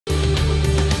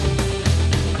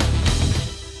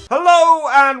Hello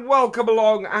and welcome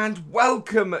along and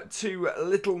welcome to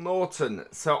Little Norton.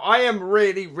 So I am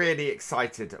really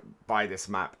excited by this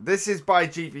map. This is by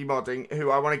GV Modding,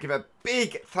 who I want to give a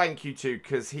big thank you to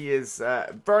because he is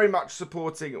very much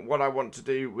supporting what I want to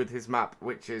do with his map,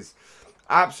 which is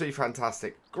absolutely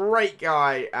fantastic. Great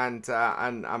guy, and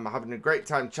I'm having a great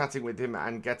time chatting with him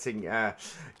and getting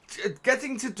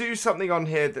to do something on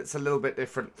here that's a little bit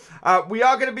different. We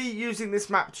are going to be using this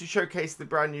map to showcase the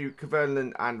brand new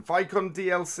Kverneland and Vicon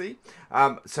DLC.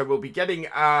 So we'll be getting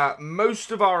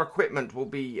most of our equipment will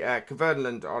be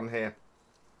Kverneland on here.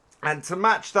 And to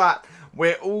match that,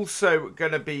 we're also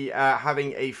going to be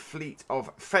having a fleet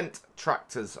of Fendt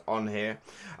tractors on here.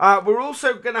 We're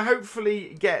also going to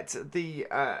hopefully get the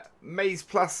Maze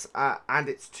Plus and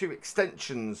its 2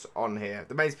 extensions on here.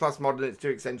 The Maze Plus mod and its 2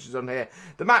 extensions on here.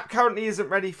 The map currently isn't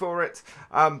ready for it,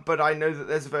 but I know that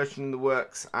there's a version in the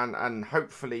works, and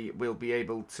hopefully we'll be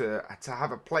able to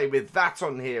have a play with that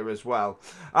on here as well.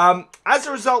 As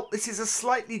a result, this is a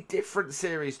slightly different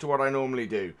series to what I normally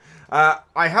do.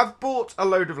 I have bought a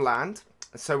load of land,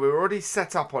 so we're already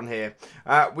set up on here.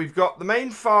 We've got the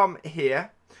main farm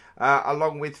here,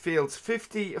 along with fields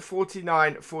 50,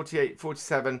 49, 48,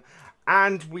 47,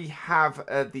 and we have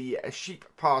the sheep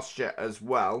pasture as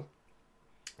well.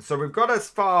 So we've got a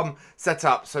farm set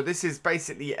up. So this is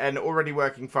basically an already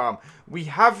working farm. We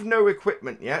have no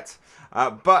equipment yet,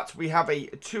 but we have a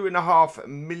 £2.5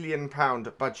 million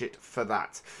budget for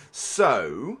that.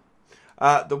 So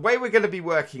the way we're going to be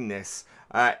working this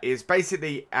is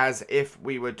basically as if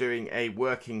we were doing a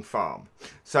working farm.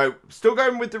 So still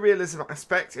going with the realism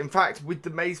aspect. In fact, with the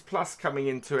Maze Plus coming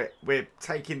into it, we're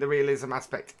taking the realism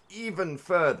aspect even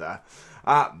further.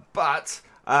 But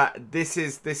this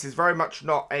is very much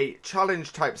not a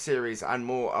challenge type series and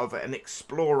more of an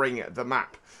exploring the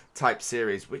map type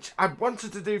series, which I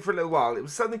wanted to do for a little while. It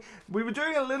was something we were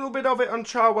doing a little bit of it on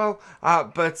Charwell,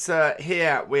 but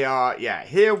here we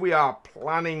are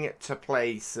planning to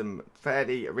play some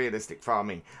fairly realistic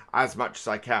farming as much as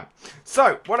I can.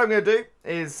 So what I'm going to do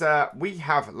is we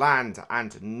have land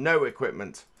and no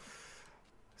equipment,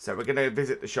 so we're going to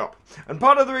visit the shop. And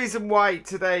part of the reason why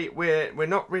today we're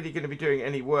not really going to be doing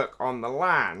any work on the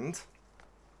land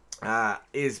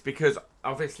is because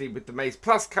obviously with the Maze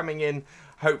Plus coming in,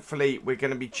 hopefully we're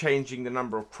going to be changing the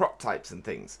number of crop types and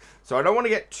things. So I don't want to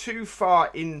get too far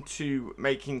into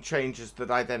making changes that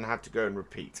I then have to go and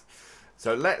repeat.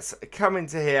 So let's come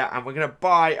into here and we're going to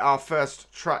buy our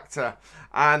first tractor.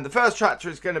 And the first tractor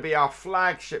is going to be our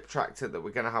flagship tractor that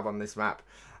we're going to have on this map.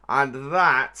 And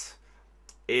that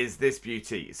is this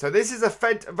beauty. So this is a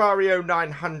Fendt Vario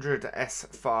 900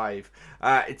 S5.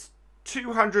 It's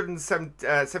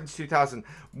 272,000.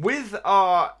 With the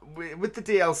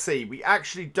DLC, we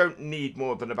actually don't need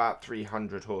more than about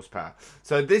 300 horsepower.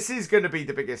 So this is going to be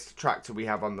the biggest tractor we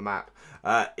have on the map.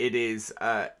 It is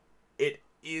a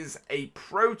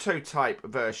prototype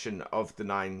version of the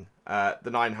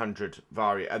 900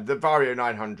 Vario, the Vario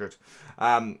 900,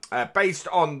 based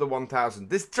on the 1000.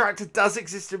 This tractor does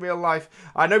exist in real life.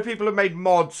 I know people have made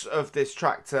mods of this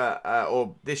tractor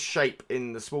or this shape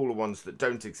in the smaller ones that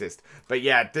don't exist. But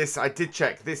yeah, this I did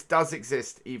check. This does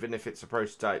exist even if it's a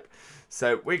prototype.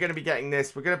 So we're going to be getting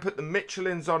this. We're going to put the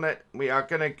Michelins on it. We are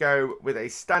going to go with a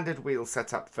standard wheel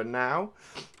setup for now.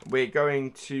 We're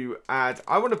going to add,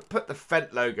 I want to put the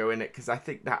Fendt logo in it because I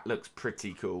think that looks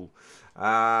pretty cool.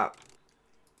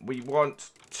 We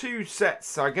want 2 sets,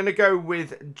 so I'm going to go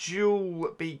with dual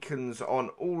beacons on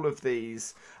all of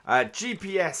these.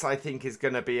 GPS I think is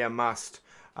going to be a must.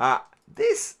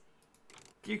 This,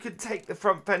 you could take the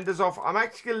front fenders off. I'm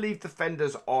actually going to leave the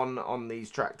fenders on these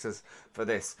tractors for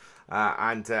this,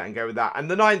 and go with that. And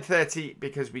the 930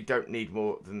 because we don't need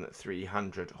more than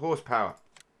 300 horsepower.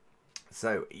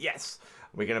 So yes,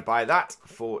 we're going to buy that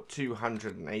for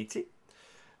 280.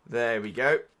 There we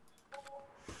go.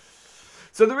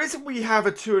 So the reason we have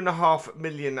a £2.5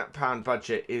 million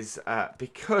budget is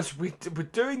because we're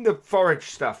doing the forage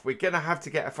stuff. We're going to have to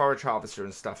get a forage harvester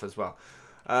and stuff as well.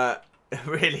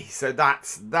 Really, so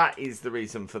that is the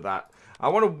reason for that. I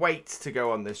want a weight to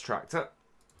go on this tractor.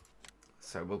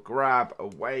 So we'll grab a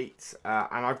weight.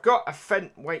 And I've got a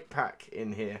Fendt weight pack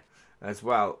in here as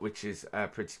well, which is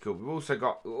pretty cool. We've also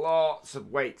got lots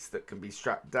of weights that can be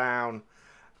strapped down.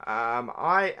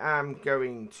 I am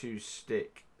going to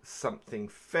stick something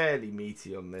fairly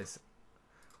meaty on this.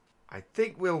 I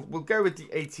think we'll go with the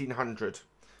 1800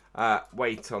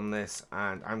 weight on this,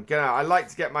 and I like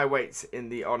to get my weights in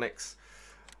the Onyx,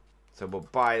 so we'll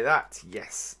buy that.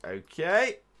 Yes,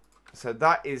 okay, so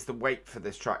that is the weight for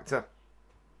this tractor.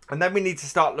 And then we need to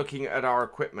start looking at our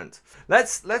equipment.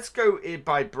 Let's go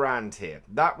by brand here.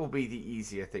 That will be the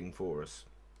easier thing for us.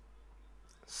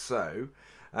 So,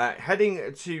 heading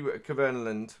to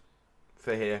Cavernaland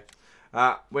for here.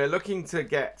 We're looking to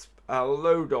get a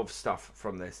load of stuff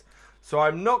from this. So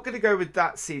I'm not going to go with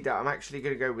that seeder. I'm actually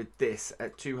going to go with this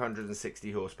at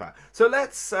 260 horsepower. So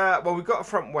let's, well, we've got a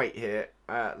front weight here.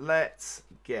 Let's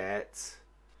get...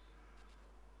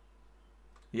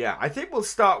 Yeah, I think we'll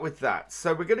start with that.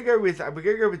 So we're gonna go with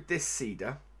this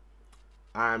seeder,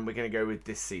 and we're gonna go with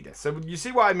this seeder. So you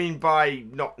see what I mean by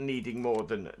not needing more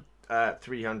than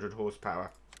 300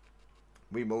 horsepower.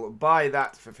 We will buy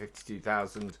that for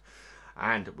 52,000,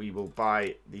 and we will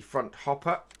buy the front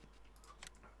hopper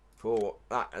for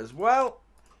that as well.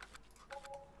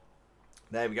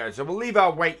 There we go. So we'll leave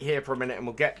our weight here for a minute, and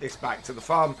we'll get this back to the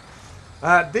farm.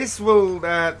 This will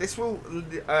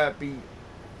be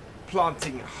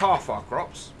planting half our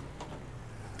crops,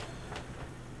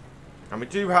 and we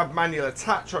do have manual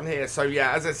attach on here. So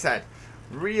yeah, as I said,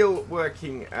 real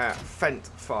working Fent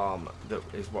farm, that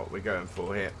is what we're going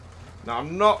for here. Now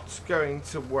I'm not going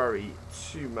to worry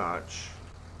too much.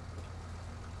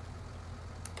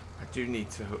 I do need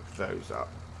to hook those up.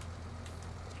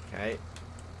 Okay,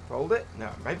 fold it. No,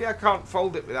 maybe I can't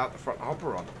fold it without the front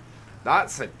hopper on.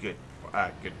 That's a good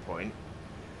point.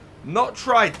 Not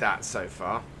tried that so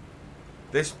far.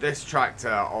 This tractor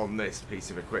on this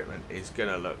piece of equipment is going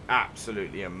to look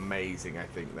absolutely amazing, I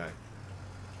think, though.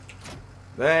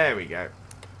 There we go.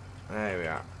 There we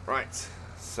are. Right.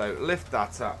 So, lift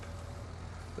that up.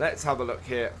 Let's have a look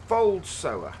here. Fold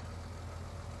sower.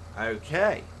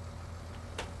 Okay.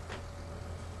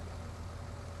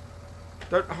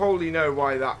 Don't wholly know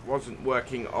why that wasn't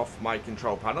working off my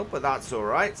control panel, but that's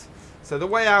alright. So, the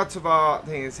way out of our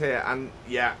thing is here, and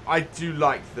yeah, I do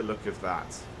like the look of that.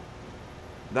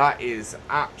 That is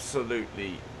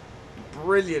absolutely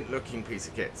brilliant looking piece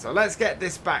of kit. So let's get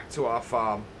this back to our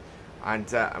farm, and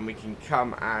we can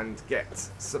come and get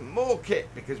some more kit,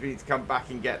 because we need to come back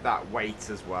and get that weight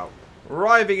as well.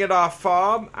 Arriving at our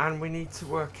farm, and we need to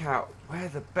work out where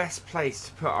the best place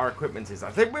to put our equipment is.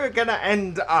 I think we're going to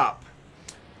end up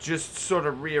just sort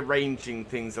of rearranging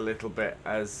things a little bit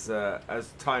as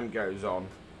time goes on.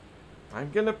 I'm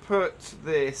going to put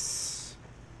this...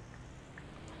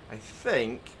 I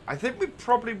think we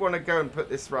probably want to go and put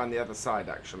this around the other side,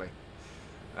 actually.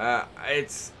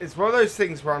 It's one of those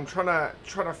things where I'm trying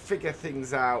to figure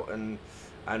things out and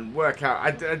work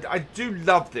out. I do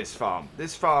love this farm.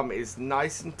 This farm is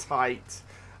nice and tight,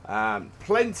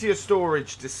 plenty of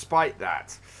storage despite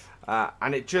that,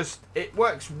 and it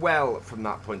works well from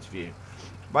that point of view.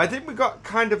 But I think we've got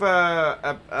kind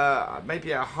of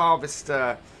maybe a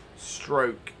harvester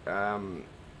stroke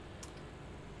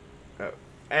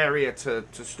area to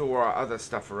store our other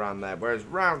stuff around there, whereas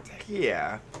round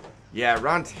here, yeah,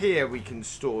 around here we can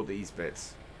store these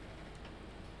bits,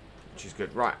 which is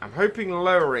good. Right, I'm hoping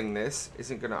lowering this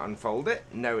isn't going to unfold it.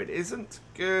 No, it isn't.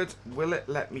 Good. Will it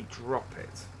let me drop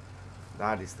it?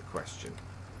 That is the question.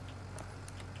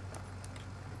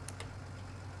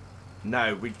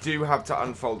 No, we do have to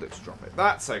unfold it to drop it.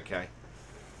 That's okay.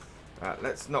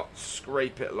 Let's not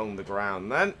scrape it along the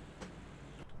ground then.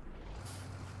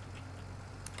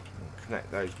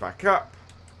 Connect those back up.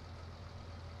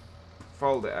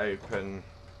 Fold it open.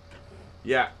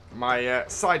 Yeah, my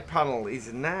side panel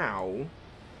is now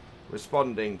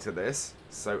responding to this.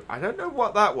 So I don't know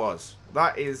what that was.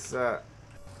 That is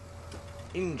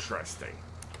interesting.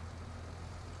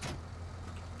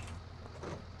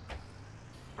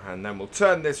 And then we'll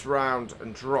turn this round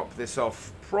and drop this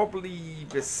off probably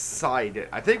beside it.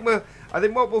 I think what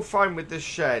we'll find with this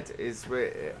shed is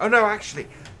oh no, actually,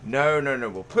 no.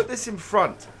 We'll put this in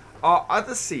front. Our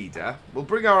other seeder, we'll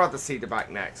bring our other seeder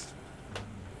back next.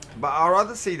 But our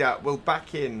other seeder will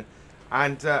back in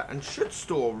and should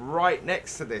store right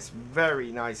next to this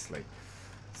very nicely.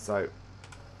 So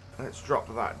let's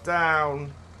drop that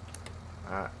down.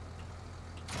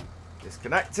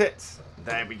 Disconnect it.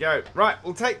 There we go. Right,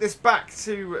 we'll take this back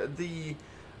to the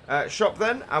shop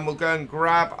then, and we'll go and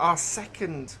grab our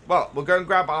second... Well, we'll go and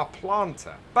grab our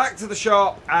planter. Back to the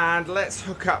shop, and let's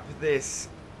hook up this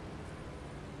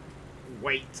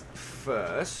weight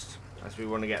first, as we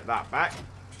want to get that back.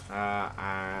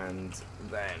 And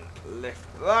then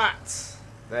lift that.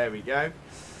 There we go.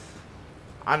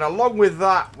 And along with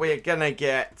that, we're going to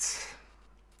get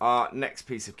our next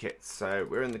piece of kit. So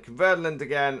we're in the Convertland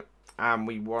again. And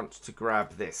we want to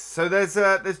grab this. So there's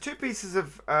two pieces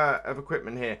of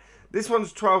equipment here. This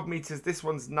one's 12 meters. This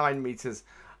one's 9 meters.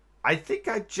 I think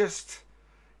I just,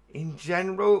 in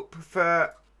general,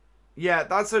 prefer... Yeah,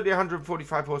 that's only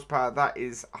 145 horsepower. That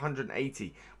is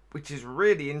 180. which is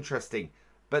really interesting.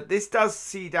 But this does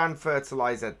seed and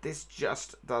fertilizer. This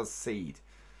just does seed.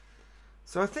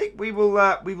 So I think we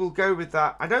will go with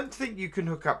that. I don't think you can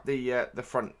hook up the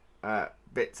front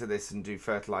bit to this and do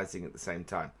fertilizing at the same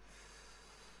time.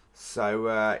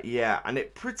 So yeah, and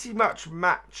it pretty much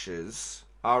matches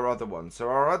our other one. So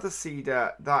our other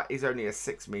seeder, that is only a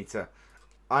 6 meter.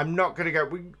 I'm not going to go.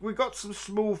 We got some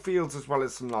small fields as well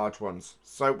as some large ones.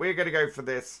 So we're going to go for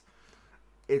this.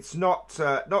 It's not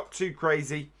too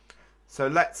crazy. So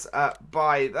let's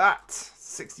buy that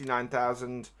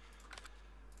 69,000.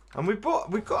 And we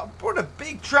bought a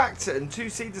big tractor and 2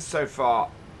 seeders so far.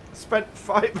 Spent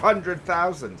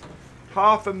 500,000,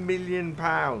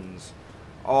 £500,000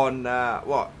 on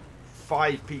what,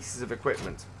 5 pieces of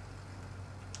equipment.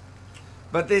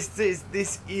 But this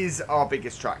is our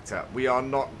biggest tractor. We are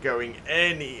not going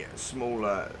any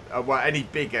smaller, well, any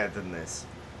bigger than this.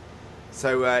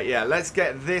 So yeah, let's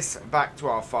get this back to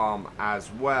our farm as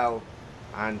well,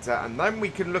 and then we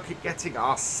can look at getting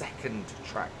our second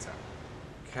tractor.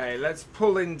 Okay, let's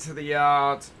pull into the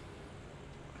yard.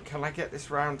 Can I get this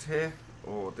round here?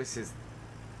 Oh, this is...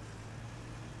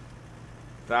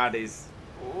 That is...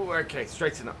 Oh, okay,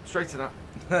 straighten up, straighten up.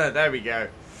 There we go.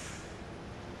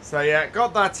 So yeah,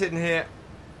 got that in here.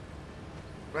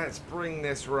 Let's bring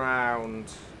this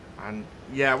round. And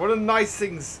yeah, one of the nice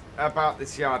things about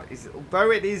this yard is,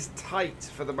 although it is tight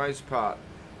for the most part,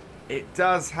 it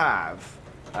does have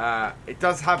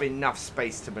enough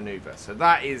space to maneuver. So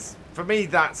that is, for me,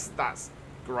 that's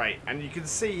great. And you can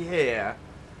see here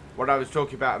what I was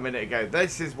talking about a minute ago.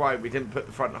 This is why we didn't put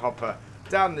the front hopper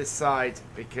down this side,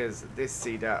 because this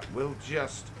seeder will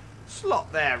just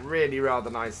slot there really rather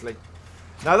nicely.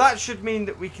 Now that should mean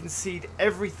that we can seed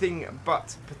everything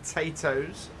but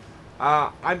potatoes.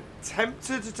 I'm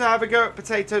tempted to have a go at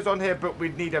potatoes on here, but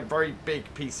we'd need a very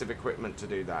big piece of equipment to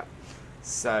do that.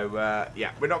 So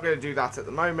yeah, we're not going to do that at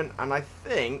the moment. And I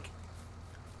think,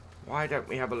 why don't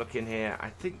we have a look in here? I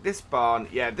think this barn,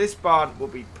 yeah, this barn will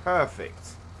be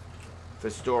perfect for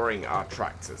storing our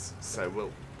tractors. So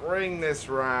we'll bring this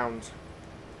round,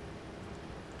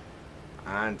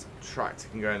 and tractor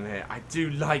can go in here. I do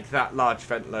like that large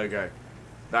Fent logo.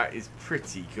 That is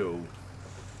pretty cool.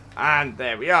 And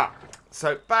there we are.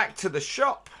 So back to the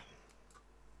shop.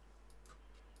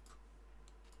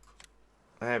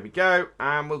 There we go.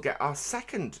 And we'll get our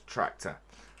second tractor.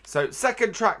 So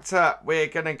second tractor, we're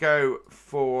going to go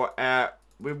for...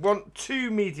 we want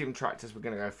 2 medium tractors we're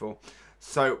going to go for.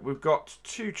 So we've got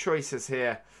 2 choices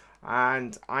here.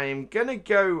 And I am going to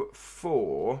go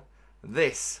for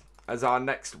this as our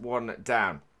next one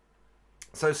down.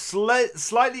 So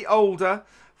slightly older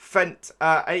Fent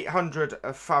 800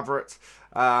 Favorite.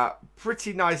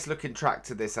 Pretty nice looking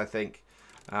tractor this, I think.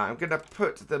 I'm going to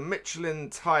put the Michelin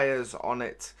tyres on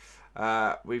it.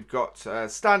 We've got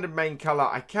standard main colour.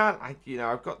 I've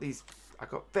got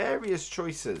various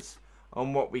choices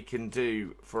on what we can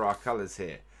do for our colours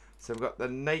here. So we've got the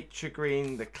nature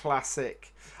green, the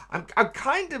classic. I'm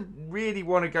kind of really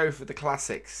want to go for the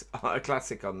classics,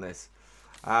 classic on this,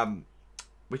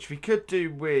 which we could do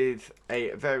with a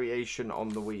variation on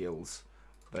the wheels,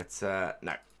 but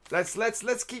no.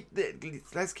 Let's keep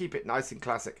it nice and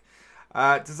classic.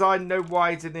 Design no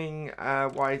widening,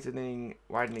 widening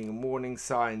and warning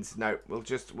signs. No, we'll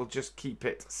just keep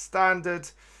it standard.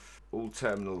 All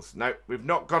terminals. No, we've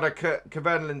not got a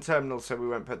Kverneland terminal, so we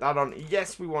won't put that on.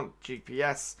 Yes, we want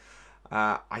GPS.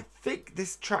 I think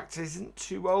this tractor isn't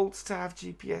too old to have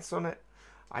GPS on it.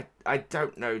 I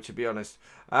don't know, to be honest.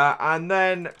 And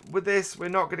then with this, we're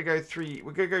not going to go 3.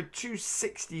 We're going to go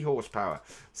 260 horsepower.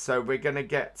 So we're going to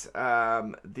get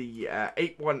the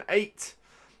 818.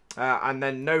 And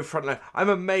then no front loader. I'm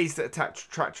amazed that a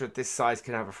tractor of this size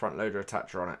can have a front loader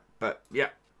attacher on it. But yeah.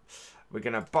 We're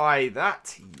going to buy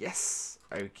that. Yes.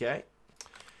 Okay.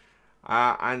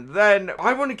 And then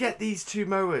I want to get these 2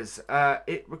 mowers.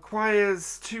 It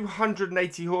requires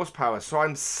 280 horsepower. So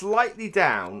I'm slightly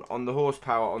down on the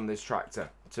horsepower on this tractor,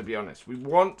 to be honest. We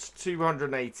want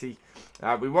 280.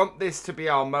 We want this to be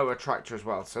our mower tractor as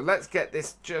well. So let's get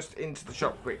this just into the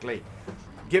shop quickly.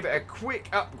 Give it a quick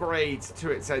upgrade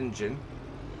to its engine.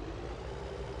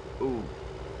 Ooh.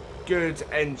 Good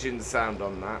engine sound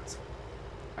on that,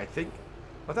 I think.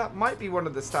 Well, that might be one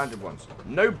of the standard ones.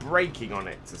 No braking on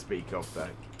it to speak of, though.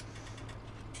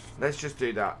 Let's just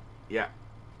do that. Yeah.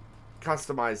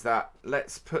 Customize that.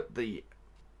 Let's put the...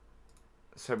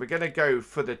 So we're going to go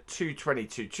for the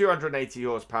 222. 280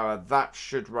 horsepower. That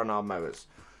should run our mowers.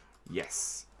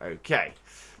 Yes. Okay.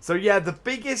 So, yeah, the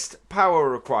biggest power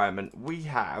requirement we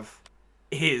have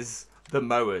is the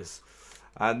mowers.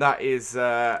 And that is,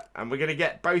 and we're going to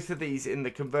get both of these in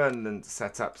the converter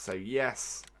setup. So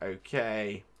yes,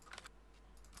 okay.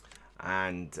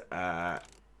 And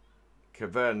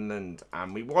converter,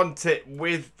 and we want it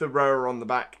with the rower on the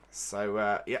back.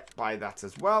 So yeah, buy that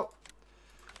as well.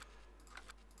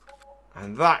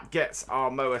 And that gets our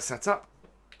mower set up.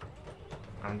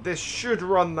 And this should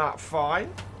run that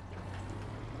fine.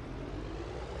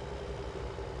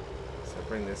 So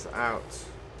bring this out.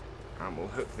 And we'll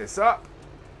hook this up.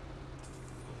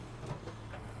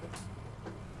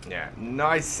 Yeah,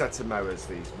 nice set of mowers,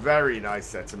 these. Very nice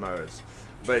set of mowers.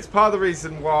 But it's part of the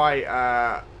reason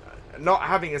why not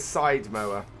having a side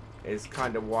mower is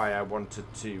kind of why I wanted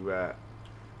to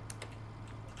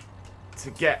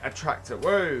get a tractor.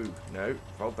 Whoa! No,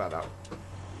 fold that up.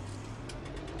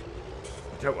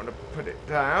 We don't want to put it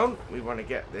down. We want to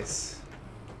get this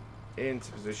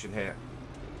into position here.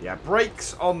 Yeah,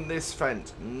 brakes on this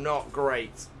fence, not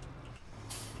great.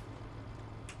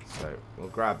 So we'll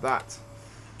grab that.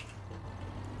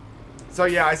 So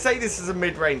yeah, I say this is a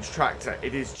mid-range tractor.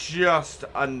 It is just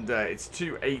under. It's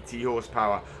 280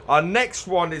 horsepower. Our next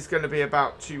one is going to be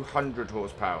about 200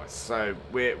 horsepower. So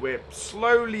we're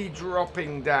slowly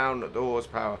dropping down the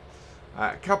horsepower.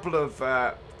 A couple of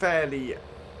fairly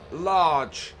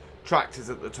large tractors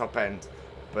at the top end,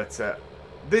 but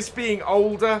this being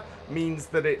older means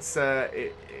that it's a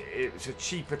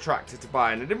cheaper tractor to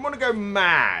buy, and I didn't want to go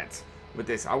mad with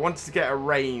this. I wanted to get a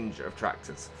range of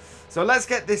tractors. So let's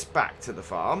get this back to the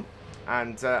farm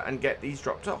and get these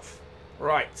dropped off.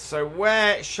 Right, so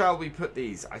where shall we put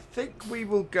these? I think we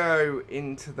will go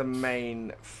into the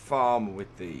main farm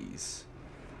with these.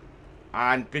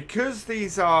 And because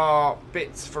these are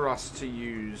bits for us to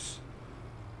use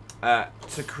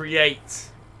to create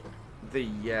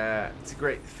the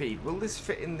feed, will this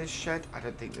fit in this shed? I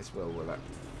don't think this will it?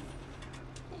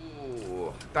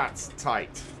 Ooh, that's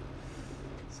tight.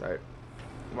 So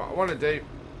what I want to do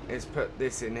is put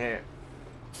this in here.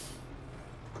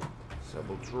 So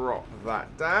we'll drop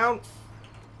that down.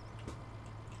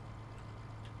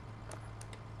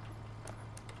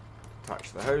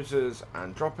 Touch the hoses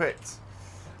and drop it.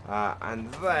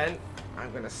 And then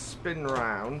I'm going to spin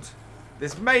round.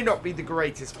 This may not be the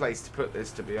greatest place to put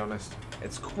this, to be honest.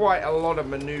 It's quite a lot of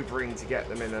maneuvering to get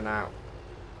them in and out,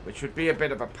 which would be a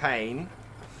bit of a pain.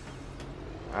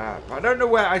 But I don't know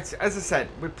where, as I said,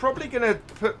 we're probably going to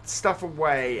put stuff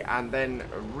away and then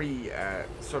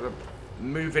sort of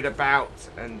move it about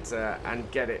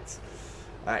and get it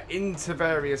into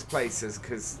various places,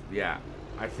 because, yeah,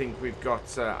 I think I've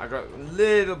got a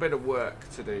little bit of work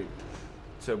to do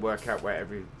to work out where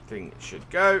everything should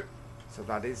go. So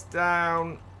that is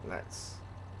down.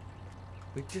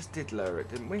 We just did lower it,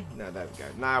 didn't we? No, there we go.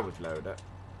 Now we've lowered it.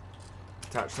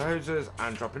 Attach the hoses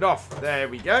and drop it off. There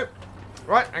we go.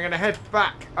 Right, I'm going to head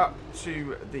back up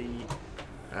to the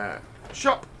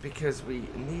shop because we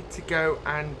need to go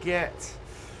and get...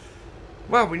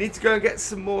 Well, we need to go and get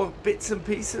some more bits and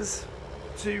pieces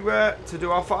to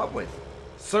do our farm with.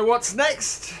 So what's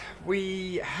next?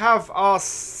 We have our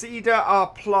seeder, our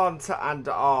planter, and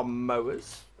our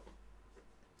mowers.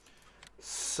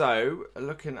 So,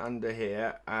 looking under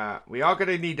here, we are going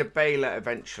to need a baler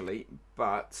eventually,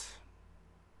 but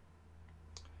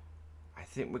I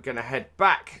think we're going to head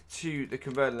back to the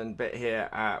converter bit here.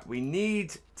 We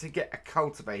need to get a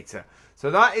cultivator. So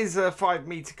that is a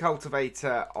 5-meter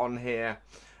cultivator on here.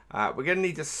 We're going to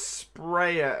need a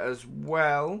sprayer as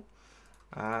well.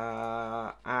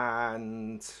 Yeah,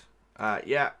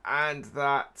 and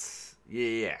that,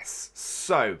 yes.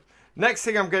 So, next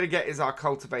thing I'm going to get is our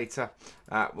cultivator.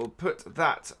 We'll put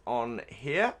that on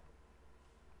here.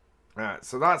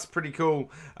 So that's pretty cool.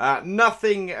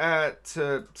 Nothing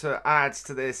to add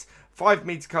to this.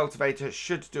 5-meter cultivator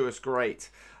should do us great.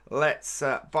 Let's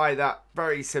buy that.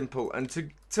 Very simple. And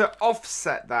to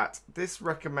offset that, this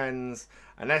recommends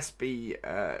an SB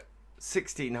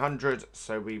 1600.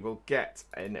 So we will get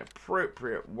an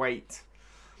appropriate weight.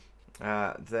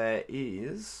 There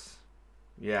is,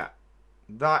 yeah,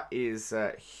 that is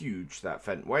huge, that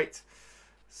fent weight.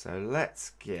 So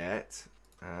let's get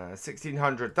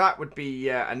 1600. That would be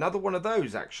another one of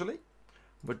those, actually.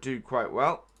 Would do quite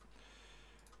well.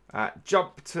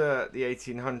 Jump to the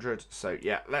 1800. So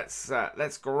yeah,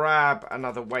 let's grab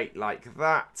another weight like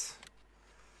that,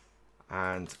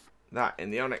 and that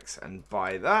in the Onyx, and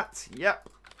buy that. Yep.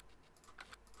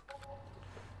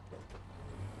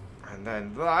 And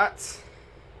then that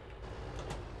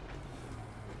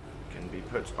can be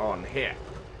put on here.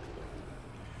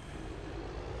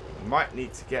 Might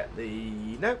need to get the...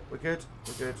 No, we're good.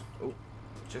 We're good. Oh,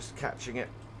 just catching it.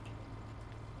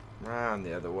 Round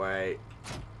the other way.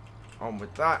 On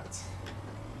with that.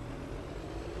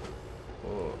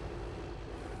 Oh.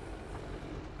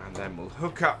 And then we'll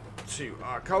hook up to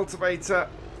our cultivator.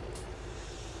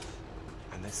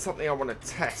 And there's something I want to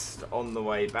test on the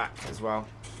way back as well.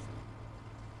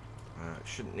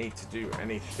 Shouldn't need to do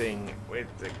anything with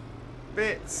the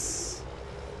bits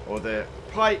or the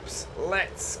pipes.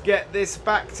 Let's get this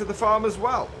back to the farm as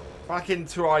well. Back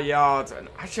into our yard. And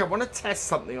actually, I want to test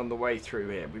something on the way through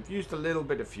here. We've used a little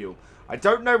bit of fuel. I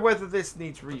don't know whether this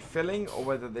needs refilling or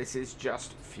whether this is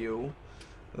just fuel.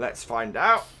 Let's find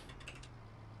out.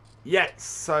 Yes,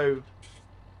 so...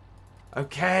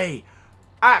 Okay.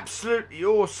 Absolutely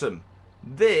awesome.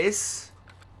 This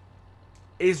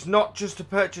is not just a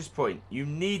purchase point. You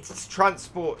need to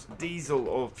transport diesel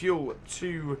or fuel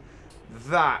to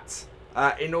that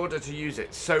in order to use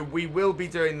it. So we will be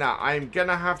doing that. I'm going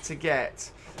to have to get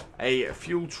a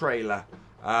fuel trailer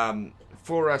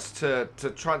for us to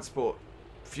transport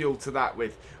fuel to that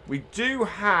with. We do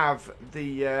have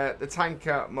the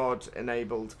tanker mod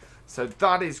enabled. So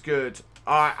that is good.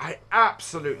 I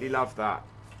absolutely love that.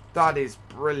 That is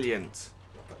brilliant.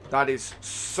 That is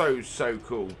so, so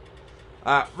cool.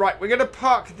 Right, we're going to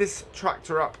park this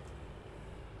tractor up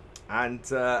and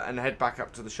head back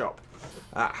up to the shop.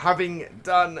 Having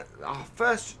done our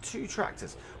first 2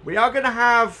 tractors, we are going to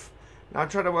have, now I'm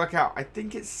trying to work out, I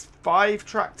think it's 5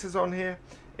 tractors on here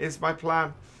is my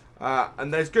plan.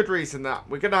 And there's good reason that.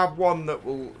 We're going to have one that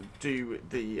will do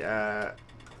the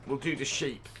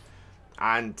sheep.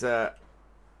 And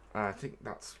I think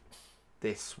that's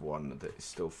this one that is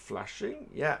still flashing.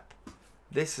 Yep.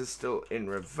 This is still in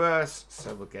reverse,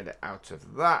 so we'll get it out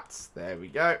of that. There we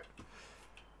go.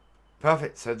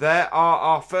 Perfect. So there are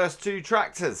our first 2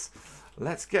 tractors.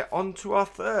 Let's get on to our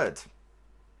third.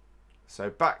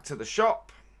 So back to the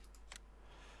shop.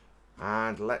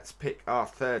 And let's pick our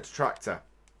third tractor.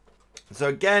 So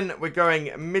again, we're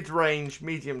going mid-range,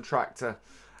 medium tractor.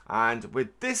 And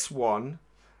with this one,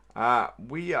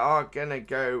 we are going to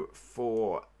go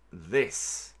for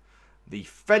this. The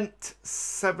Fendt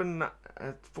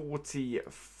 740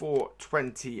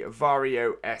 420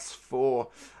 Vario S4.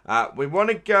 We want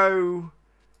to go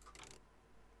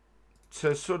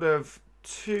to sort of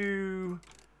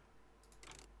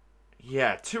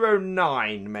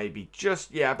 209 maybe.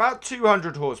 Just, yeah, about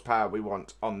 200 horsepower we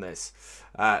want on this.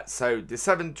 So the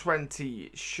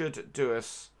 720 should do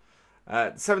us...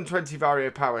 720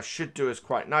 Vario power should do us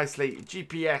quite nicely.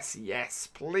 GPS, yes,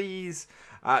 please.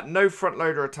 No front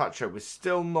loader attacher. We're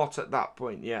still not at that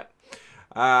point yet.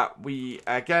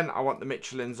 Again, I want the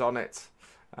Michelins on it.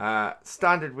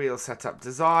 Standard wheel setup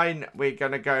design. We're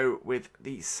going to go with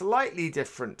the slightly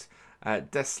different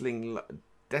Dessing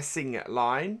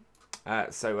line.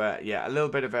 Yeah, a little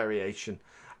bit of variation.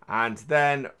 And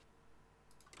then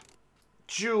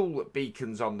dual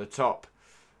beacons on the top.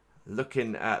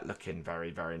 Looking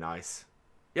very, very nice.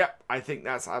 Yep, I think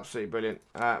that's absolutely brilliant.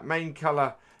 Main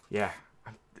colour, yeah,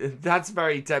 that's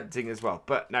very tempting as well.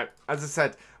 But no, as I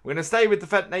said, we're going to stay with the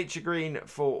Fendt Nature Green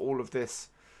for all of this.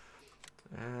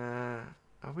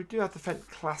 We do have the Fendt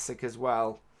Classic as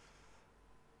well.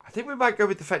 I think we might go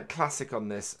with the Fendt Classic on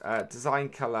this. Design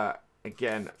colour,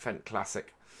 again, Fendt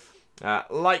Classic.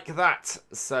 Like that.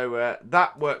 So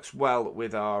that works well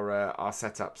with our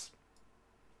setups.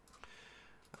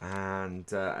 And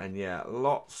yeah,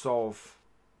 lots of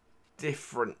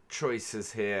different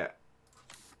choices here.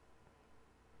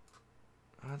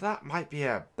 That might be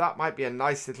a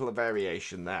nice little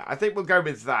variation there. I think we'll go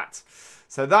with that.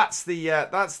 So that's the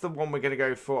one we're going to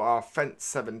go for, our Fendt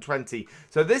 720.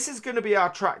 So this is going to be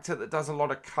our tractor that does a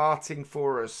lot of carting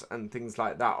for us and things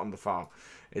like that on the farm.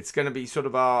 It's going to be sort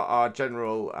of our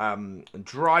general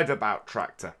drive-about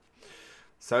tractor.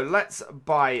 So let's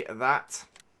buy that.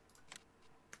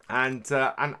 And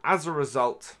as a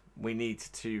result, we need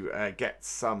to get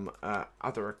some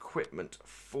other equipment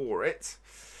for it.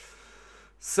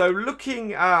 So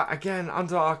looking, again,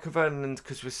 under our covenant,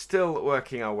 because we're still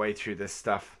working our way through this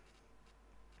stuff,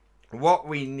 what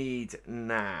we need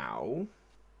now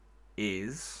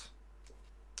is...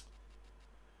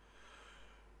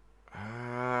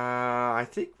 I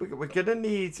think we're going to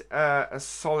need a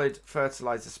solid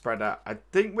fertilizer spreader. I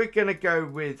think we're going to go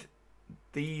with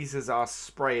these as our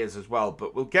sprayers as well,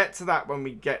 but we'll get to that when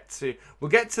we get to... We'll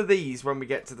get to these when we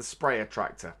get to the sprayer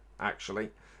tractor,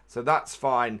 actually. So that's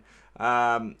fine.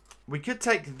 We could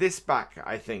take this back,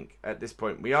 I think, at this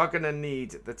point. We are going to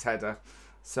need the tedder.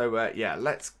 So, yeah,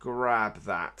 let's grab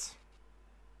that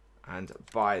and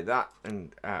buy that,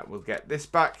 and we'll get this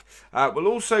back. We'll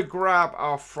also grab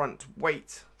our front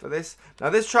weight for this. Now,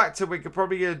 this tractor we could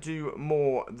probably do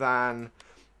more than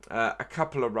a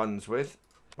couple of runs with.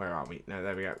 Where are we? No,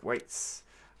 there we go. Weights.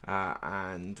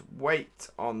 And weight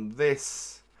on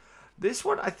this. This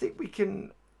one, I think we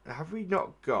can... Have we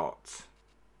not got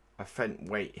a Fendt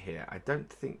weight here? I don't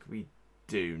think we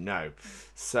do, no.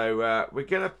 So we're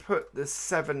going to put the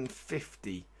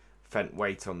 750 Fendt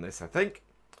weight on this, I think.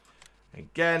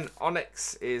 Again,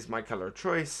 Onyx is my colour of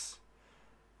choice.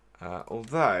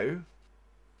 Although...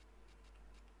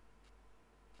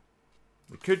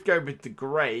 we could go with the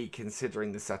grey,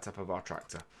 considering the setup of our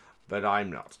tractor. But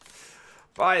I'm not.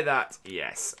 Buy that,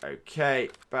 yes. Okay,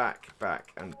 back,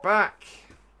 back, and back.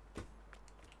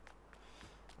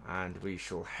 And we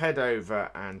shall head over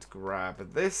and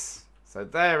grab this. So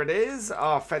there it is,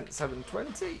 our Fendt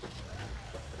 720.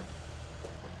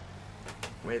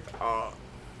 With our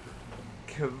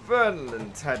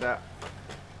Kverneland header.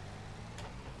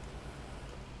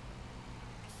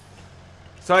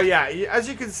 So yeah, as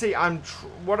you can see,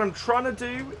 what I'm trying to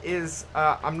do is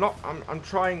I'm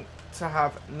trying to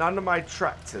have none of my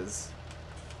tractors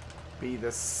be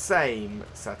the same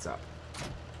setup.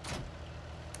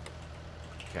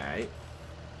 Okay.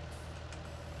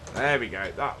 There we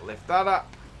go. That'll lift that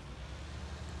up.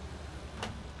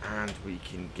 And we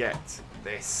can get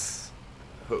this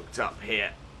hooked up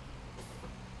here.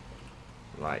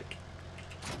 Like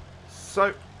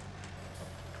so.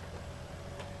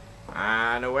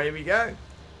 And away we go.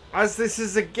 As this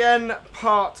is again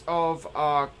part of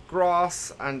our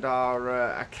grass and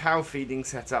our cow feeding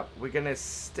setup, we're going to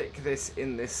stick this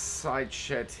in this side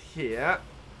shed here.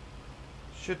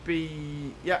 Should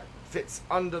be, yeah, fits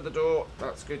under the door.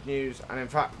 That's good news. And in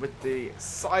fact, with the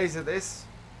size of this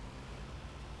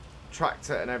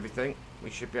tractor and everything, we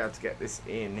should be able to get this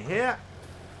in here,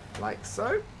 like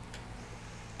so.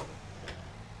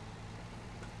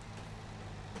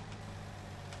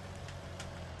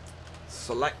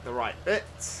 Select the right bit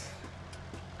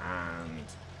and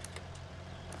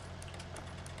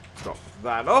drop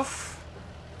that off,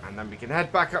 and then we can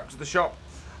head back up to the shop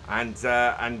and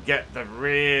get the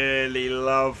really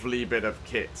lovely bit of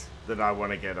kit that I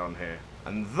want to get on here.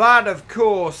 And that, of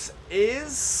course,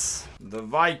 is the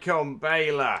Vicom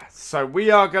baler. So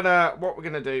we are gonna, what we're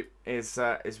gonna do is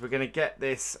we're gonna get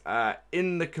this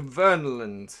in the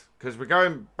Kverneland, because we're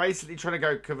going basically trying to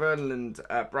go Kverneland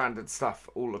branded stuff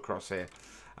all across here.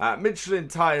 Michelin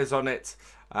tires on it,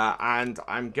 and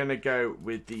I'm gonna go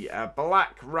with the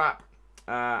black wrap,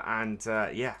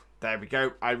 yeah, there we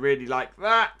go. I really like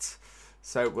that,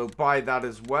 so we'll buy that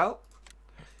as well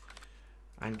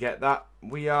and get that.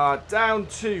 We are down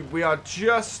to, we are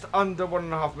just under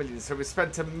 1.5 million, so we've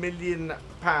spent £1 million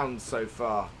so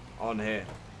far on here,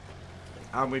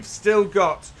 and we've still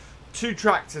got 2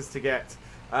 tractors to get.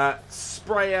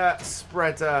 Sprayer,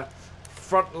 spreader,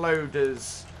 front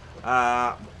loaders,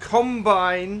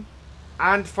 combine,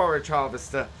 and forage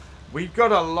harvester. We've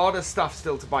got a lot of stuff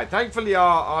still to buy. Thankfully,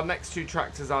 our next 2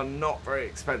 tractors are not very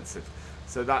expensive,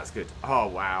 so that's good. Oh,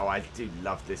 wow, I do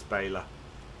love this baler.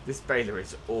 This baler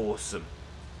is awesome.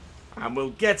 And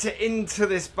we'll get it into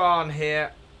this barn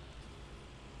here,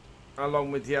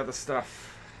 along with the other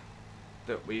stuff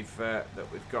that we've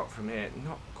got from here.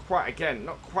 Not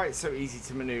quite so easy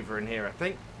to maneuver in here, I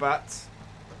think, but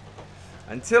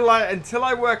until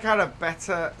I work out a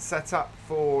better setup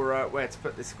for where to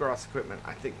put this grass equipment,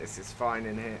 I think this is fine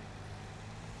in here.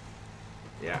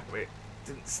 Yeah, we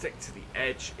didn't stick to the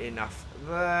edge enough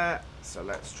there, so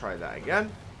let's try that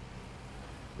again.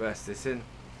 Burst this in.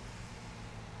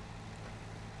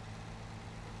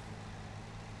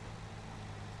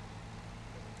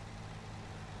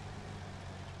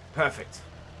 Perfect.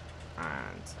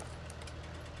 And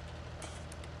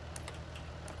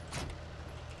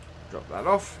drop that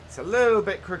off. It's a little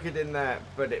bit crooked in there,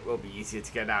 but it will be easier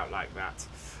to get out like that.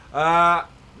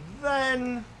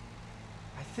 Then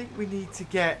I think we need to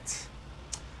get...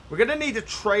 We're going to need a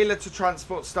trailer to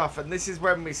transport stuff, and this is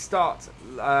when we start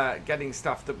getting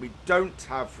stuff that we don't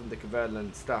have from the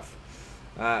Kverneland stuff.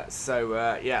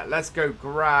 Yeah, let's go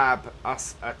grab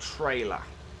us a trailer.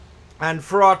 And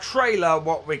for our trailer,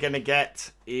 what we're going to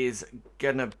get is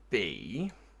going to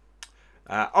be...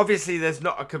 obviously, there's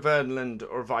not a Kverneland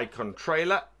or a Vicon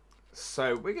trailer.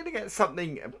 So we're going to get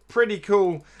something pretty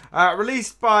cool.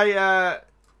 Released by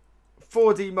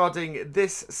 4D Modding.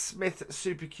 This Smith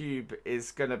Supercube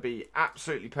is going to be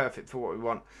absolutely perfect for what we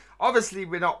want. Obviously,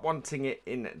 we're not wanting it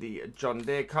in the John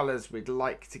Deere colours. We'd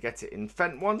like to get it in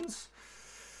Fendt ones.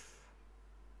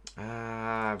 We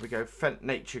go Fendt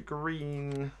Nature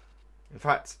Green. In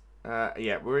fact,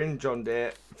 yeah, we're in John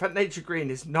Deere. Fendt Nature Green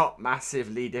is not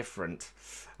massively different.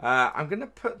 I'm going to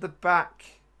put the back...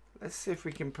 Let's see if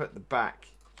we can put the back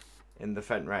in the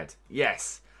Fendt Red.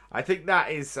 Yes. I think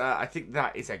that is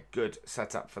a good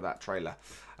setup for that trailer.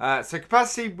 So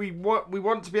capacity, we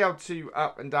want to be able to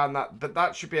up and down that, but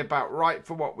that should be about right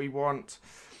for what we want.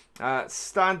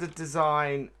 Standard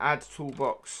design, add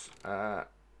toolbox. Oh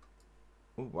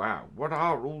wow, what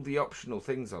are all the optional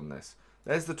things on this?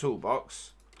 There's the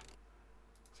toolbox.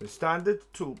 So standard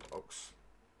toolbox.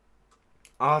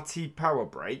 RT power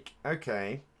brake.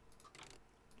 Okay.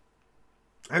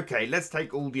 Okay, let's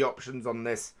take all the options on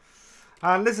this.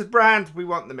 And this is brand. We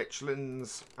want the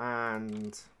Michelins,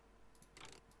 and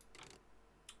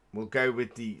we'll go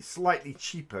with the slightly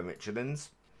cheaper Michelins.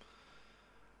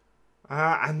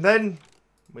 And then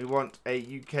we want a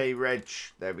UK reg.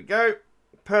 There we go.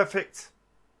 Perfect.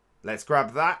 Let's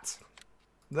grab that.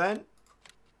 Then,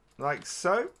 like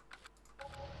so.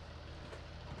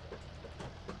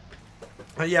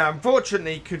 Yeah,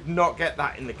 unfortunately, could not get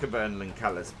that in the Kverneland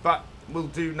colours, but will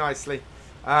do nicely.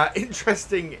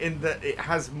 Interesting in that it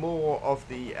has more of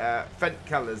the Fendt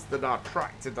colours than our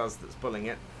tractor does that's pulling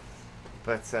it.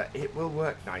 But it will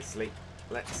work nicely.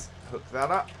 Let's hook that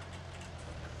up.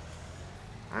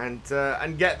 And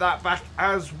get that back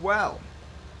as well.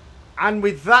 And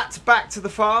with that back to the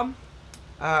farm,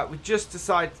 we just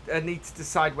need to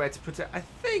decide where to put it. I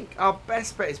think our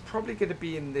best bet is probably going to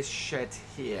be in this shed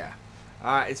here.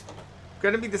 It's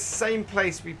going to be the same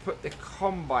place we put the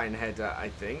combine header, I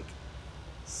think.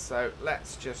 So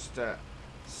let's just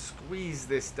squeeze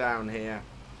this down here,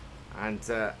 and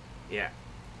yeah,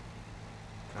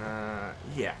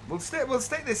 we'll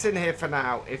stick this in here for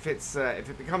now. If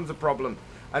it becomes a problem,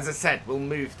 as I said, we'll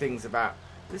move things about.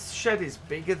 This shed is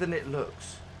bigger than it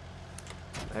looks.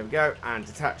 There we go, and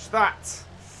detach that,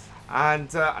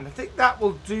 and I think that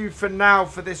will do for now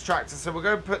for this tractor. So we'll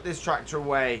go and put this tractor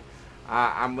away.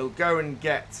 And we'll go and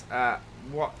get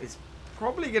what is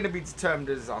probably going to be determined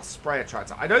as our sprayer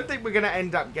tractor. I don't think we're going to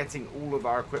end up getting all of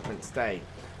our equipment today,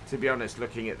 to be honest,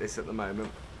 looking at this at the moment.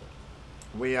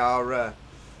 We are,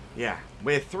 yeah,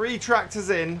 we're 3 tractors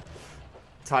in.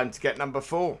 Time to get number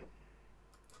 4.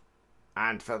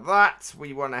 And for that,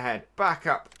 we want to head back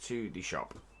up to the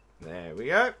shop. There we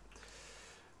go.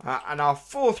 And our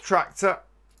 4th tractor...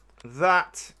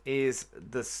 that is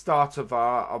the start of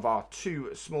our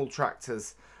 2 small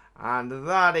tractors, and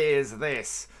that is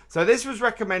this. So this was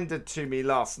recommended to me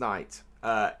last night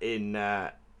in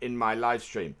my live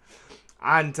stream,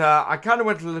 and I kind of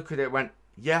went to look at it and went,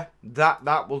 yeah,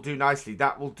 that will do nicely.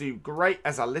 That will do great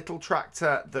as a little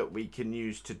tractor that we can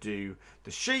use to do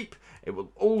the sheep. It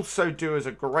will also do as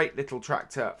a great little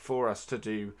tractor for us to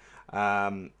do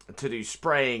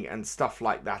spraying and stuff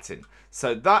like that in.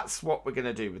 So that's what we're going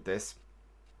to do with this.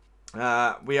 We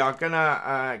are going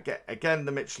to get, again,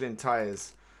 the Michelin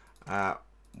tyres.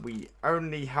 We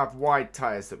only have wide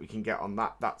tyres that we can get on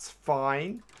that. That's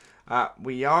fine.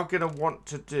 We are going to want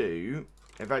to do,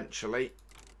 eventually,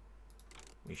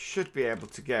 we should be able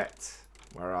to get,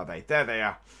 where are they? There they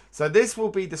are. So this will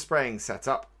be the spraying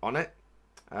setup on it.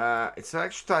 It's an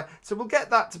extra tire. So we'll get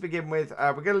that to begin with.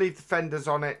 We're going to leave the fenders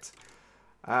on it.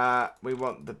 We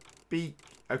want the beak.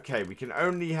 Okay, we can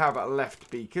only have a left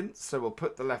beacon, so we'll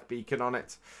put the left beacon on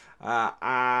it.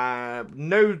 No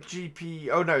GP.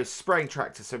 Oh no, spraying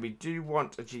tractor. So we do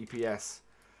want a GPS.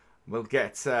 We'll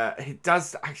get. It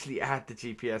does actually add the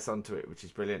GPS onto it, which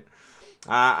is brilliant.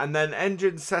 And then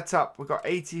engine setup. We've got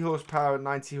 80 horsepower,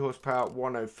 90 horsepower,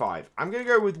 105. I'm going to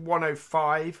go with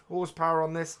 105 horsepower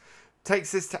on this.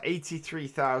 Takes this to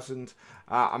 83,000.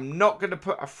 I'm not going to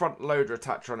put a front loader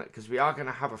attacher on it because we are going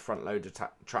to have a front loader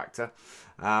tractor.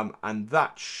 And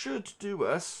that should do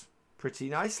us pretty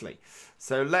nicely.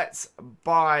 So let's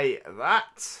buy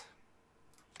that.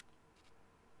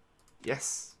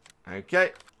 Yes.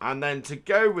 Okay. And then to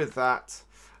go with that,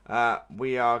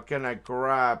 we are going to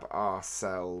grab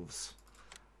ourselves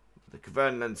the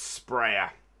Kverneland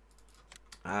sprayer.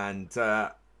 And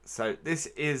so this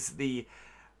is the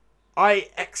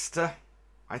Ixter,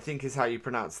 I think is how you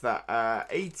pronounce that.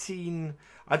 18,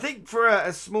 I think for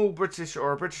a small British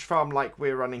or a British farm like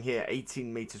we're running here,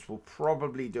 18 meters will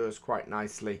probably do us quite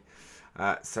nicely.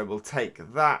 So we'll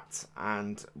take that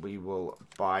and we will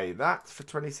buy that for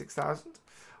 26,000.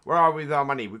 Where are we with our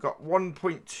money? We've got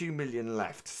 1.2 million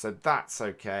left, so that's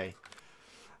okay.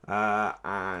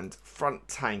 And front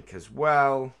tank as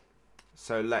well.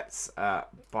 So let's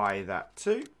buy that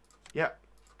too. Yep.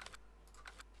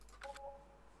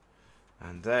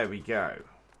 And there we go.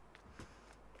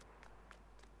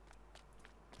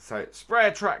 So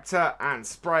sprayer tractor and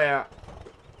sprayer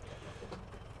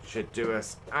should do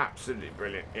us absolutely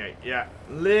brilliant. Yeah.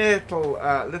 Little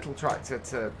tractor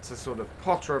to sort of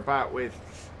potter about with,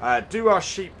 do our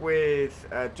sheep with,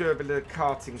 do a bit of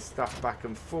carting stuff back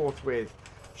and forth with.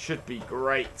 should be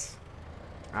great,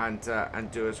 and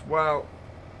do as well.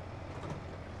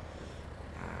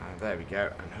 There we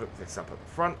go, and hook this up at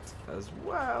the front as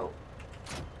well.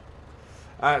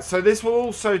 So this will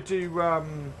also do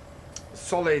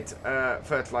solid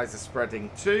fertilizer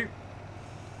spreading too.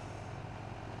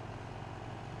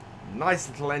 Nice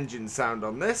little engine sound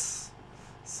on this.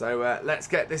 So let's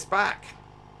get this back.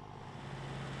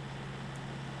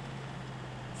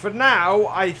 For now,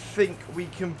 I think we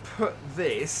can put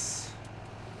this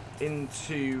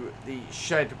into the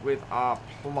shed with our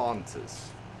planters.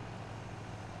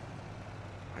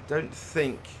 I don't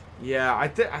think... Yeah,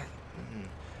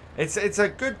 it's a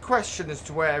good question as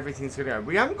to where everything's going to go.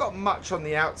 We haven't got much on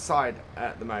the outside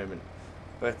at the moment.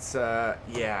 But,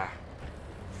 yeah.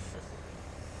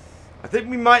 I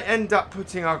think we might end up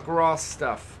putting our grass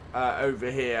stuff over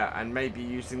here and maybe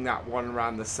using that one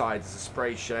around the side as a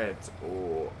spray shed,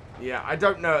 or yeah, I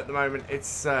don't know at the moment.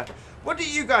 It's what do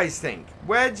you guys think?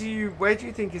 Where do you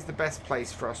think is the best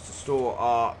place for us to store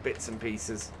our bits and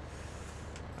pieces?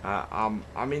 I'm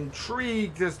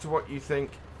intrigued as to what you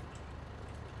think.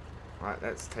 Right,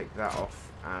 let's take that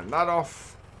off and that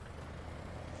off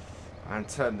and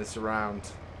turn this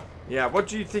around. Yeah, what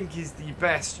do you think is the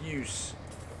best use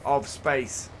of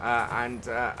space and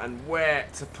where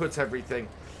to put everything?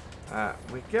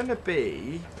 We're gonna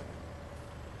be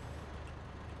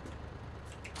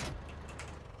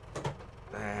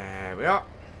there. We are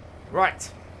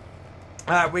right.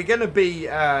 We're gonna be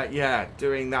yeah,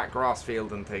 doing that grass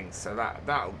field and things, so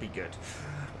that'll be good.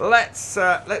 Let's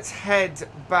head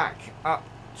back up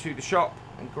to the shop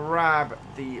and grab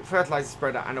the fertilizer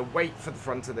spreader and a weight for the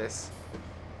front of this.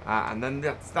 And then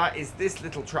that is this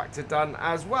little tractor done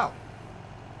as well.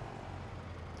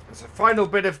 There's a final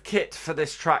bit of kit for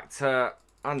this tractor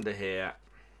under here.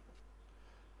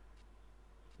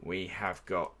 We have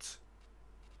got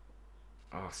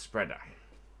our spreader.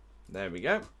 There we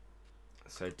go.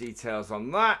 So details on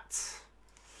that.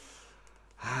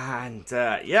 And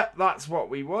yep, that's what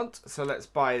we want. So let's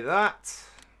buy that.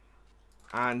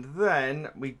 And then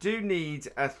we do need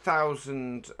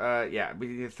 1,000, yeah, we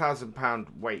need 1,000 pound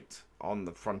weight on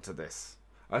the front of this.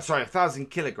 Sorry, 1,000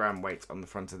 kilogram weight on the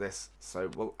front of this. So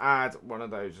we'll add one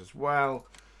of those as well.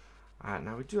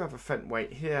 Now we do have a Fent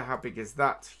weight here. How big is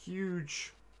that?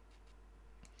 Huge.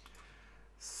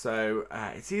 So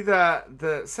it's either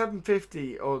the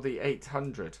 750 or the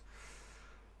 800.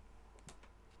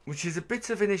 Which is a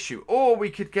bit of an issue. Or we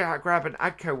could grab an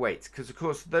AGCO weight, because of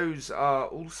course those are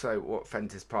also what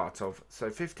Fent is part of. So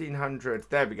 1,500,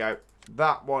 there we go.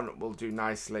 That one will do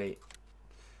nicely.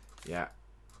 Yeah.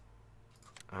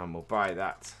 And we'll buy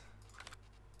that.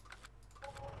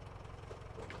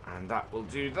 And that will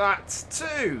do that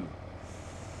too.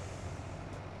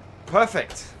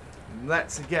 Perfect.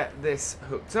 Let's get this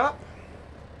hooked up.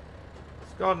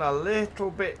 It's gone a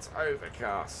little bit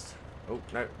overcast. Oh,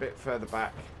 no, a bit further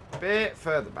back. Bit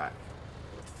further back.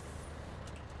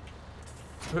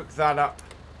 Hook that up.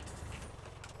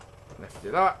 Lift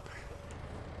it up.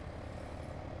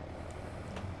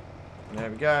 There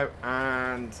we go.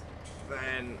 And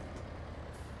then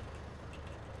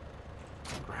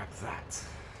grab that.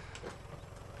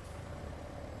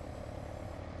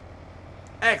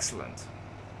 Excellent.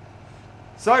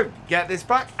 So, get this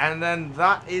back. And then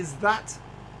that is that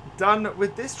done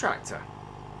with this tractor.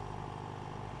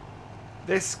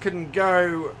 This can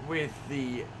go with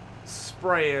the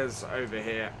sprayers over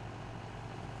here,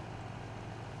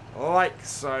 like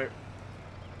so.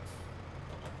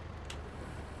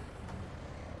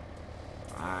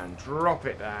 And drop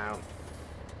it down.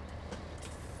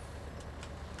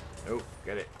 Oh,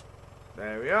 get it.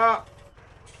 There we are.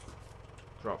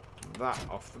 Drop that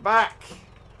off the back.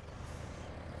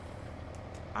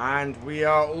 And we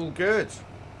are all good.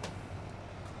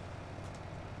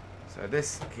 So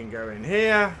this can go in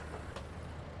here,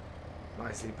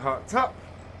 nicely parked up.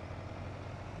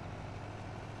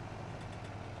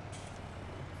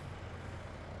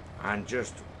 And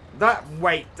just, that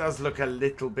weight does look a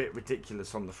little bit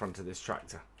ridiculous on the front of this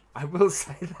tractor. I will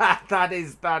say that, that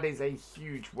is a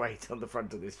huge weight on the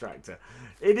front of this tractor.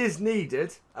 It is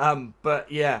needed, but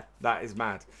yeah, that is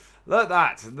mad. Look at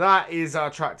that, that is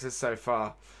our tractor so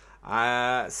far.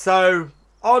 So,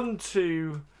 on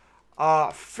to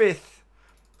our fifth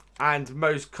and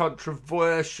most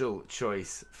controversial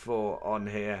choice for on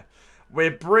here.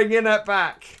 We're bringing it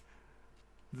back.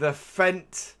 The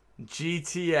Fent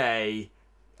GTA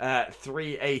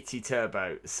 380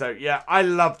 Turbo. So yeah, I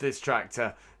love this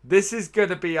tractor. This is going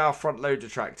to be our front loader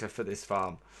tractor for this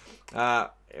farm.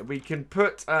 We can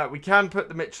put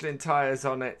the Michelin tires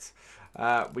on it.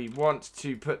 We want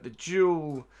to put the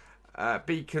dual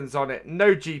beacons on it.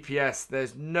 No GPS.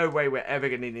 There's no way we're ever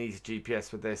going to need a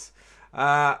GPS with this.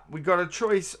 We got a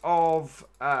choice of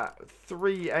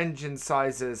 3 engine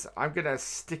sizes. I'm going to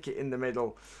stick it in the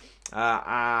middle.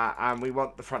 And we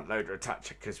want the front loader attacher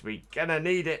because we're going to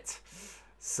need it.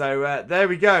 So there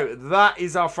we go. That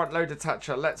is our front loader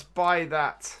attacher. Let's buy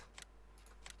that.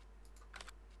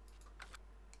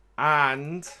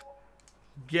 And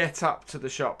get up to the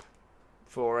shop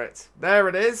for it. There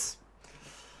it is.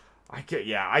 I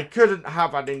couldn't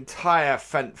have an entire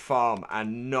Fent farm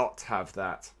and not have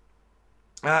that.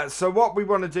 So what we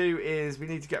want to do is we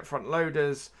need to get front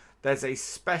loaders. There's a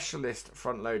specialist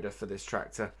front loader for this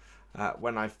tractor.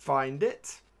 When I find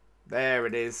it, there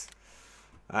it is.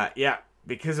 Yeah,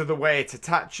 because of the way it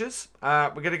attaches, we're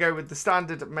going to go with the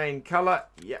standard main color.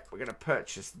 Yeah, we're going to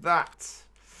purchase that.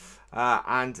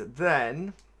 And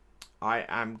then I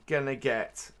am going to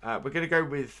get, we're going to go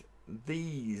with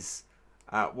these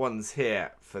ones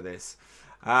here for this.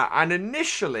 And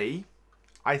initially,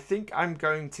 I think I'm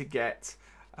going to get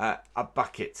a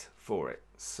bucket for it.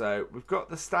 So we've got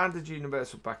the standard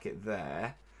universal bucket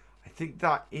there. I think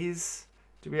that is,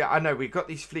 I know we've got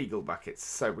these Fliegel buckets.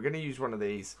 So we're going to use one of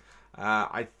these.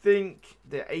 I think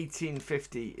the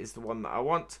 1850 is the one that I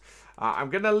want. I'm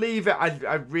going to leave it.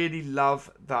 I really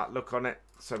love that look on it.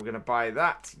 So we're going to buy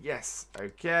that. Yes.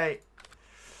 Okay.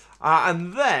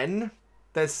 And then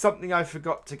there's something I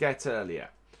forgot to get earlier.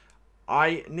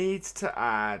 I need to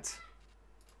add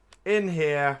in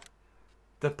here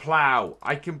the plow.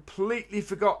 I completely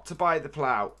forgot to buy the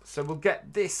plow. So we'll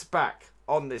get this back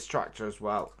on this tractor as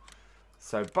well.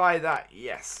 So buy that.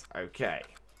 Yes. Okay.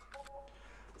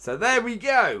 So there we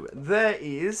go. There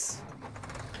is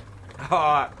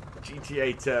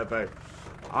GTA Turbo.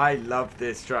 I love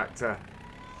this tractor.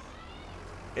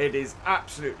 It is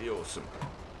absolutely awesome.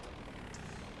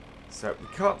 So we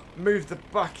can't move the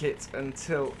bucket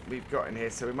until we've got in here.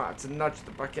 So we might have to nudge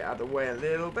the bucket out of the way a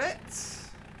little bit.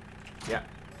 Yeah.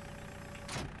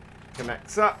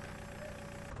 Connects up.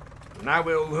 Now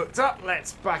we're all hooked up.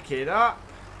 Let's back it up.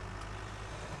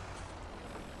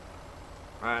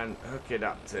 And hook it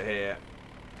up to here.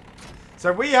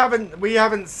 So we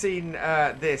haven't seen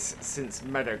this since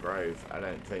Meadowgrove, I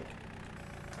don't think.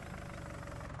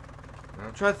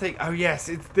 I'm trying to think. Oh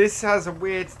yes, this has a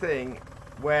weird thing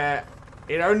where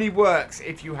it only works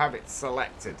if you have it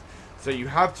selected. So you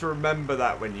have to remember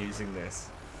that when using this.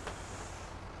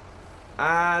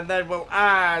 And then we'll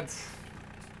add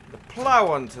the plow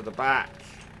onto the back.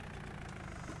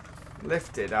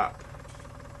 Lift it up.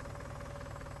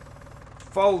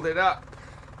 Fold it up,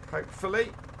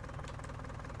 hopefully.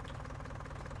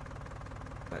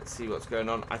 Let's see what's going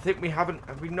on. I think we have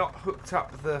we not hooked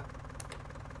up the...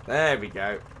 There we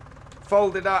go.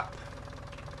 Fold it up.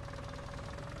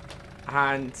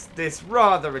 And this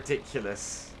rather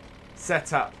ridiculous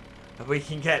setup. We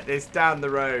can get this down the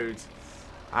road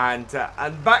and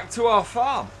back to our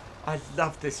farm. I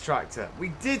love this tractor. We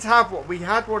did have we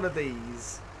had one of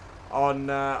these on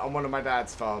one of my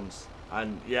dad's farms.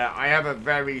 And yeah, I have a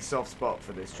very soft spot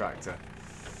for this tractor.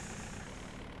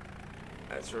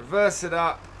 Let's reverse it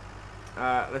up.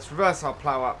 Let's reverse our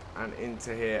plow up and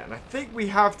into here. And I think we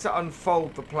have to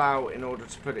unfold the plow in order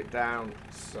to put it down.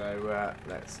 So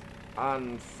let's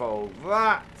unfold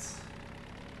that.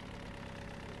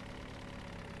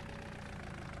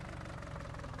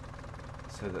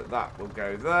 So that will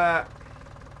go there.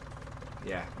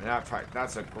 Yeah, in fact,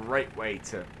 that's a great way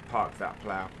to park that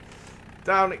plow.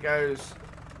 Down it goes.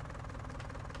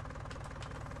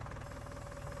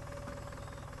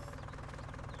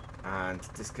 And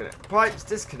disconnect the pipes,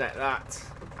 disconnect that.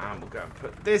 And we'll go and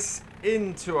put this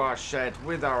into our shed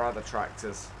with our other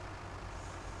tractors.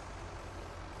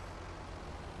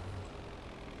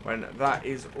 When that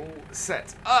is all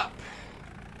set up.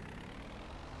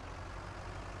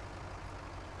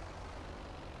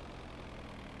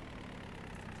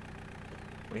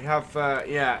 We have,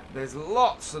 yeah, there's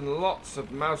lots and lots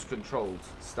of mouse-controlled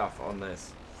stuff on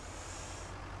this.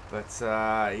 But,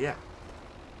 yeah.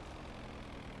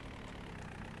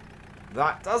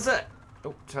 That does it.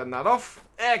 Oh, turn that off.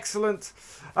 Excellent.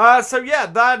 So, yeah,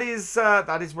 that is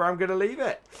where I'm going to leave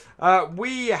it.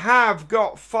 We have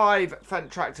got 5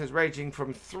 Fendt tractors ranging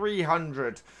from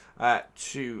 300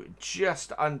 to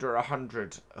just under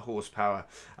 100 horsepower.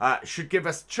 Should give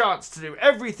us a chance to do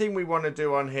everything we want to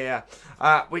do on here,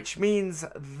 which means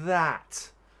that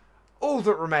all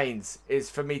that remains is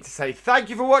for me to say thank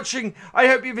you for watching. I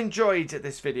hope you've enjoyed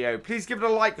this video. Please give it a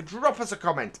like, drop us a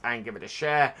comment, and give it a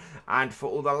share. And for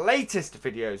all the latest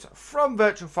videos from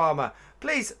Virtual Farmer,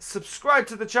 please subscribe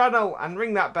to the channel and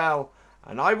ring that bell.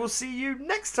 And I will see you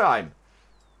next time.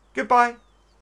 Goodbye.